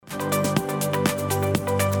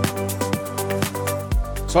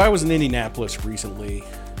So I was in Indianapolis recently.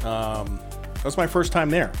 That was my first time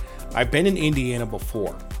there. I've been in Indiana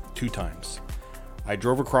before, 2 times. I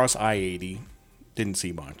drove across I-80, didn't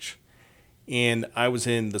see much. And I was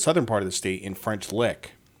in the southern part of the state in French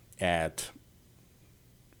Lick at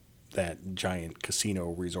that giant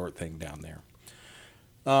casino resort thing down there.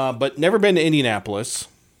 But never been to Indianapolis.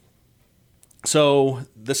 So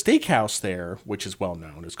the steakhouse there, which is well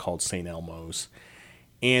known, is called St. Elmo's.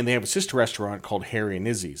 And they have a sister restaurant called Harry and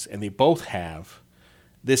Izzy's. And they both have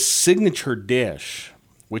this signature dish,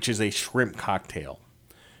 which is a shrimp cocktail.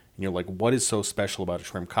 And you're like, what is so special about a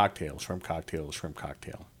shrimp cocktail? Shrimp cocktail, shrimp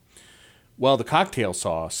cocktail. Well, the cocktail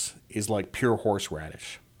sauce is like pure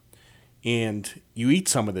horseradish. And you eat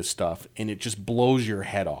some of this stuff, and it just blows your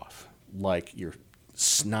head off. Like your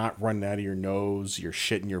snot running out of your nose, you're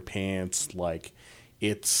shitting your pants. Like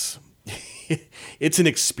it's it's an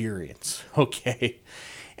experience, okay?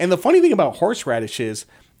 And the funny thing about horseradish is,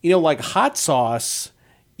 like hot sauce,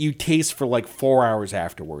 you taste for like 4 hours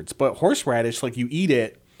afterwards. But horseradish, like you eat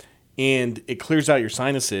it, and it clears out your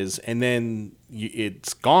sinuses, and then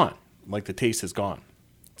it's gone. Like the taste is gone.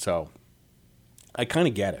 So I kind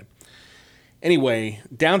of get it. Anyway,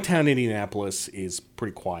 downtown Indianapolis is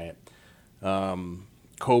pretty quiet.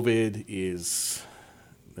 COVID is...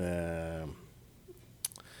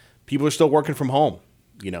 people are still working from home.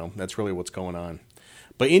 That's really what's going on.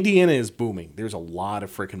 But Indiana is booming. There's a lot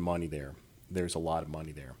of freaking money there. There's a lot of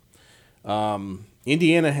money there.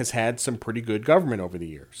 Indiana has had some pretty good government over the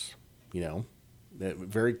years.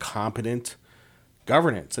 Very competent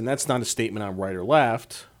governance. And that's not a statement on right or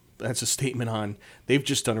left. That's a statement on they've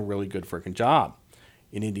just done a really good freaking job.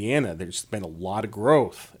 In Indiana, there's been a lot of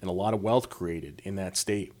growth and a lot of wealth created in that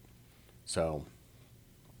state. So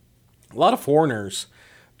a lot of foreigners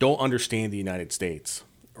don't understand the United States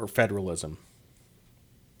or federalism.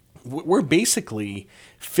 We're basically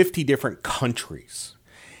 50 different countries.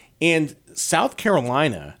 And South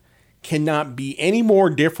Carolina cannot be any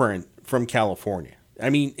more different from California.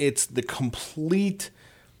 I mean, it's the complete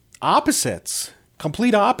opposites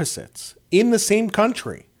in the same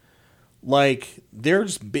country. Like,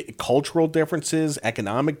 there's cultural differences,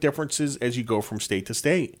 economic differences as you go from state to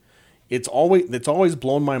state. It's always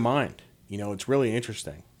blown my mind. It's really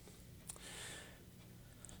interesting.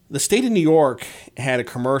 The state of New York had a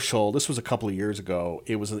commercial. This was a couple of years ago.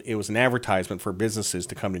 It was an advertisement for businesses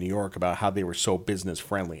to come to New York about how they were so business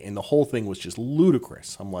friendly, and the whole thing was just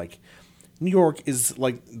ludicrous. I'm like, New York is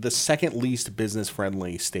like the second least business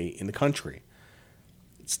friendly state in the country.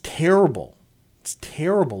 It's terrible. It's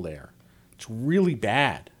terrible there. It's really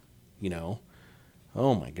bad. Oh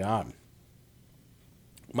my God.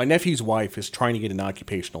 My nephew's wife is trying to get an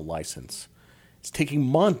occupational license. It's taking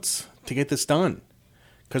months to get this done.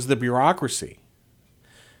 Because of the bureaucracy.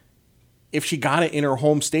 If she got it in her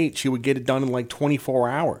home state, she would get it done in like 24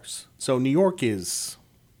 hours. So New York it's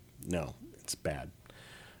bad.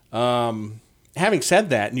 Having said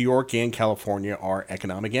that, New York and California are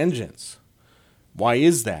economic engines. Why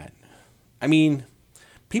is that? I mean,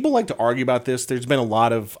 people like to argue about this. There's been a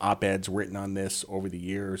lot of op-eds written on this over the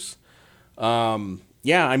years.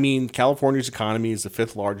 California's economy is the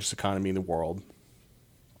 5th largest economy in the world.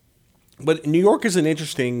 But New York is an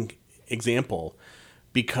interesting example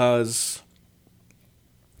because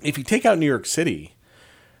if you take out New York City,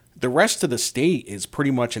 the rest of the state is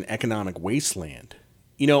pretty much an economic wasteland.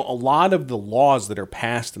 A lot of the laws that are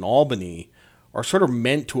passed in Albany are sort of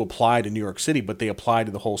meant to apply to New York City, but they apply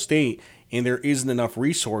to the whole state, and there isn't enough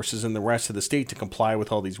resources in the rest of the state to comply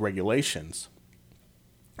with all these regulations.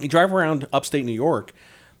 You drive around upstate New York,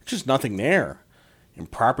 there's just nothing there. And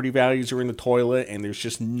property values are in the toilet, and there's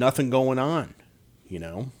just nothing going on,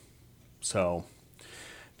 So,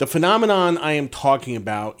 the phenomenon I am talking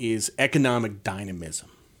about is economic dynamism.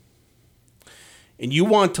 And you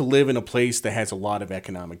want to live in a place that has a lot of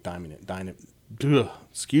economic dynamism.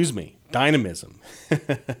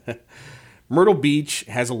 Myrtle Beach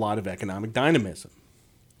has a lot of economic dynamism.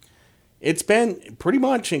 It's been pretty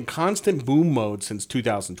much in constant boom mode since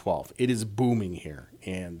 2012. It is booming here,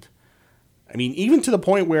 and even to the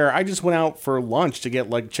point where I just went out for lunch to get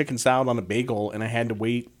like chicken salad on a bagel, and I had to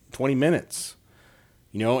wait 20 minutes.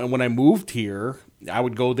 And when I moved here, I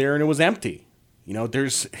would go there and it was empty.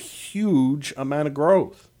 There's a huge amount of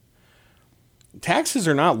growth. Taxes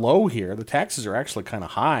are not low here. The taxes are actually kind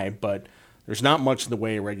of high, but there's not much in the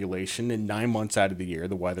way of regulation. And 9 months out of the year,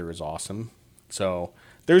 the weather is awesome. So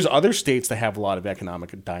there's other states that have a lot of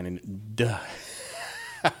economic dynamism.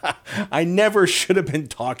 I never should have been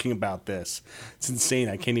talking about this. It's insane.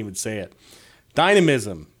 I can't even say it.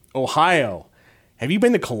 Dynamism. Ohio. Have you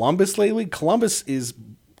been to Columbus lately? Columbus is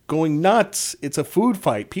going nuts. It's a food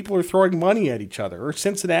fight. People are throwing money at each other. Or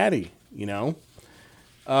Cincinnati,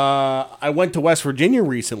 I went to West Virginia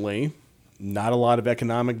recently. Not a lot of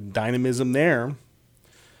economic dynamism there.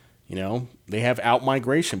 They have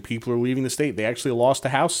out-migration. People are leaving the state. They actually lost a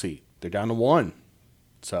House seat. They're down to one.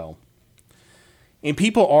 And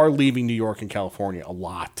people are leaving New York and California a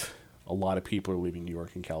lot. A lot of people are leaving New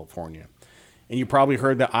York and California. And you probably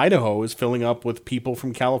heard that Idaho is filling up with people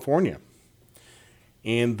from California.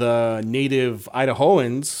 And the native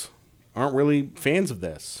Idahoans aren't really fans of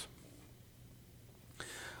this.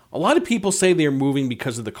 A lot of people say they're moving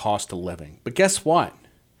because of the cost of living. But guess what?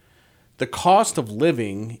 The cost of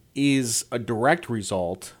living is a direct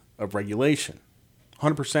result of regulation.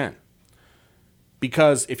 100%.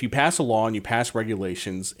 Because if you pass a law and you pass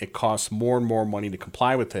regulations, it costs more and more money to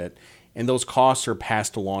comply with it. And those costs are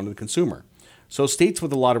passed along to the consumer. So states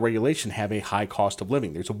with a lot of regulation have a high cost of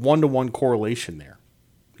living. There's a 1-to-1 correlation there,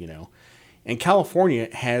 And California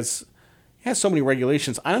has so many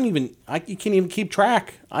regulations. You can't even keep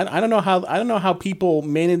track. I don't know how people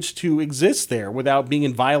manage to exist there without being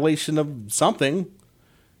in violation of something,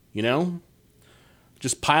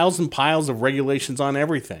 Just piles and piles of regulations on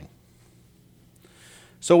everything.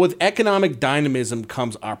 So with economic dynamism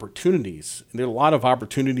comes opportunities. And there are a lot of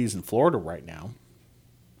opportunities in Florida right now.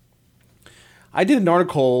 I did an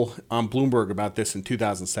article on Bloomberg about this in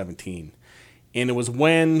 2017, and it was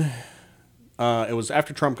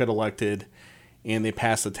after Trump got elected, and they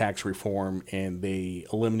passed the tax reform, and they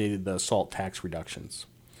eliminated the SALT tax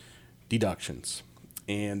deductions,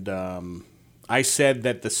 and I said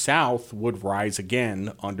that the South would rise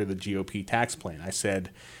again under the GOP tax plan. I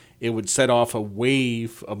said it would set off a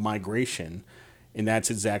wave of migration, and that's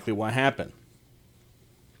exactly what happened.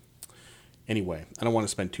 Anyway, I don't want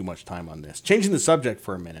to spend too much time on this. Changing the subject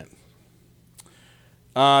for a minute.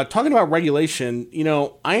 Talking about regulation,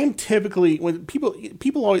 I am typically, when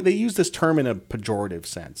people always, they use this term in a pejorative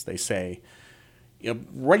sense. They say,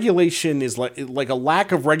 regulation is like a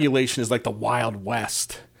lack of regulation is like the Wild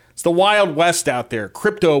West. It's the Wild West out there.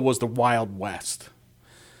 Crypto was the Wild West.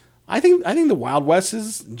 I think the Wild West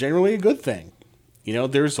is generally a good thing.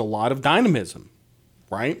 There's a lot of dynamism,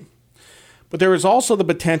 right? But there is also the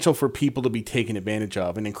potential for people to be taken advantage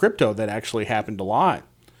of. And in crypto, that actually happened a lot.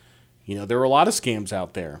 There are a lot of scams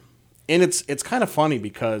out there. And it's kind of funny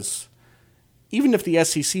because even if the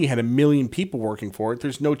SEC had 1 million people working for it,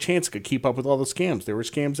 there's no chance it could keep up with all the scams. There were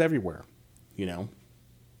scams everywhere,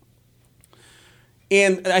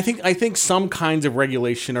 And I think some kinds of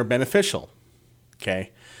regulation are beneficial,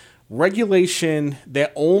 okay? Regulation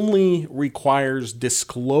that only requires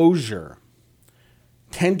disclosure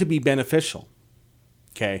tend to be beneficial,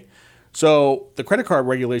 okay? So the credit card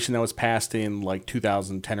regulation that was passed in like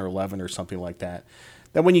 2010 or 11 or something like that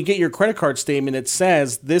when you get your credit card statement, it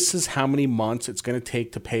says this is how many months it's going to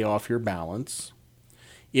take to pay off your balance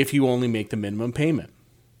if you only make the minimum payment.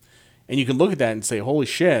 And you can look at that and say, holy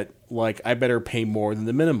shit, I better pay more than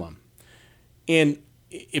the minimum. And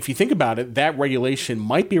if you think about it, that regulation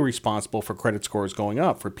might be responsible for credit scores going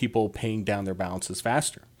up, for people paying down their balances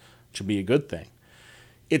faster, which would be a good thing.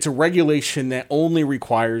 It's a regulation that only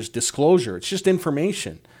requires disclosure. It's just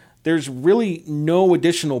information. There's really no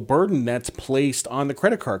additional burden that's placed on the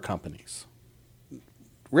credit card companies.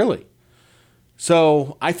 Really.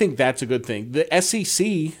 So I think that's a good thing. The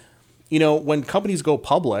SEC, when companies go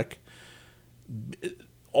public,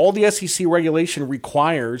 all the SEC regulation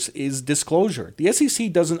requires is disclosure. The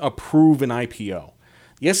SEC doesn't approve an IPO.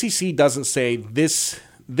 The SEC doesn't say this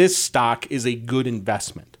stock is a good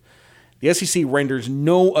investment. The SEC renders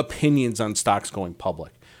no opinions on stocks going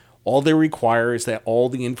public. All they require is that all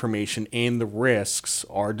the information and the risks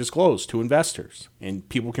are disclosed to investors and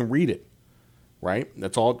people can read it, right?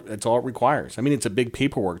 That's all it requires. I mean, it's a big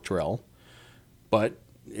paperwork drill, but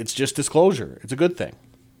it's just disclosure. It's a good thing.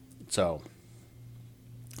 So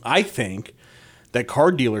I think that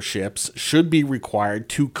car dealerships should be required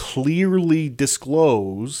to clearly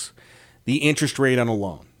disclose the interest rate on a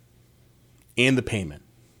loan and the payment.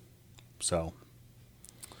 So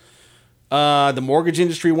the mortgage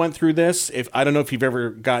industry went through this. I don't know if you've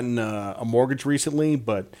ever gotten a mortgage recently,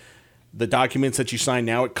 but the documents that you sign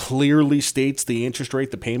now, it clearly states the interest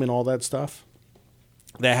rate, the payment, all that stuff.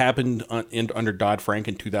 That happened under Dodd-Frank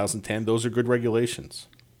in 2010. Those are good regulations.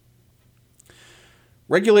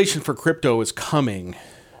 Regulation for crypto is coming,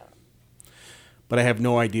 but I have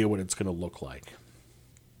no idea what it's going to look like.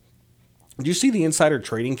 Did you see the insider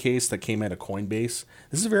trading case that came out of Coinbase?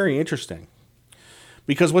 This is very interesting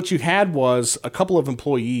because what you had was a couple of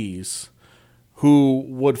employees who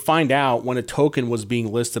would find out when a token was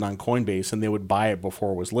being listed on Coinbase, and they would buy it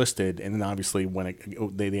before it was listed. And then obviously when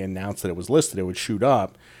they announced that it was listed, it would shoot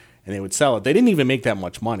up and they would sell it. They didn't even make that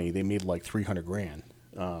much money. They made like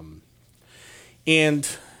 $300,000. And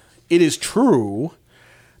it is true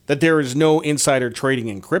that there is no insider trading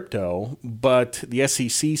in crypto, but the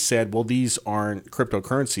SEC said, well, these aren't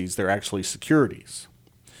cryptocurrencies. They're actually securities.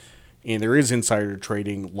 And there is insider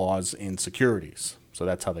trading laws in securities. So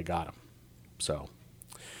that's how they got them. So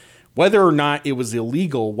whether or not it was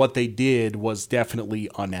illegal, what they did was definitely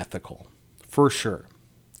unethical, for sure.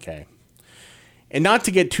 Okay. And not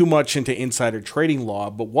to get too much into insider trading law,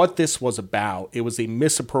 but what this was about, it was a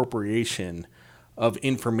misappropriation of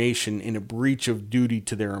information in a breach of duty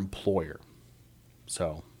to their employer.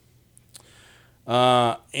 So,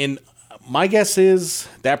 and my guess is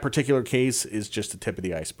that particular case is just the tip of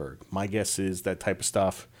the iceberg. My guess is that type of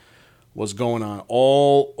stuff was going on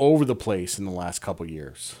all over the place in the last couple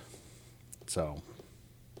years. So,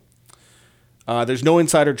 there's no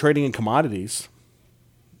insider trading in commodities.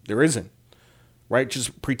 There isn't, right?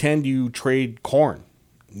 Just pretend you trade corn.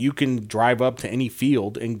 You can drive up to any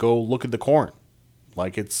field and go look at the corn.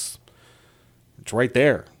 Like it's right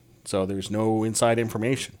there. So there's no inside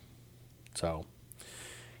information. So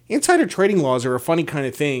insider trading laws are a funny kind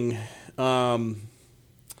of thing. I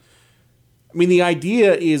mean, the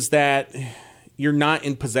idea is that you're not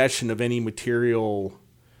in possession of any material,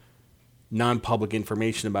 non-public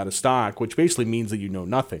information about a stock, which basically means that you know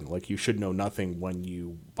nothing. Like you should know nothing when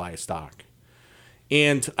you buy a stock.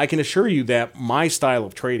 And I can assure you that my style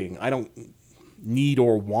of trading, I don't need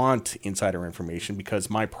or want insider information because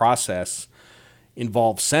my process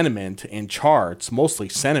involves sentiment and charts, mostly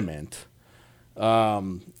sentiment.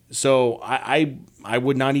 So I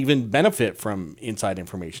would not even benefit from inside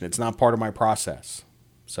information. It's not part of my process.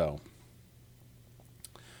 So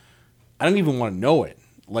I don't even want to know it.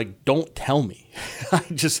 Like, don't tell me.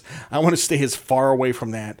 I want to stay as far away from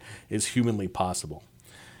that as humanly possible.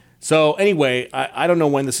 So anyway, I don't know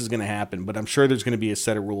when this is going to happen, but I'm sure there's going to be a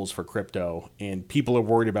set of rules for crypto, and people are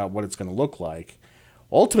worried about what it's going to look like.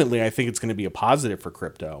 Ultimately, I think it's going to be a positive for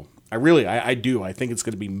crypto. I do. I think it's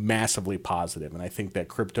going to be massively positive, and I think that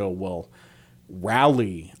crypto will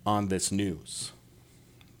rally on this news.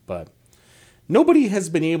 But nobody has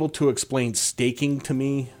been able to explain staking to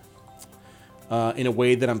me in a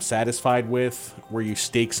way that I'm satisfied with, where you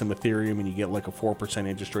stake some Ethereum and you get like a 4%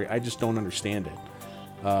 interest rate. I just don't understand it.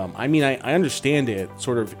 I mean, I understand it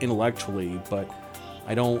sort of intellectually, but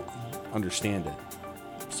I don't understand it.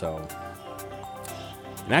 So,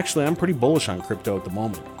 and actually, I'm pretty bullish on crypto at the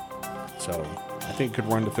moment. So, I think it could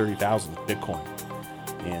run to 30,000 Bitcoin.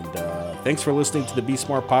 And thanks for listening to the Be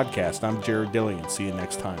Smart podcast. I'm Jared Dillian. See you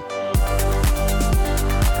next time.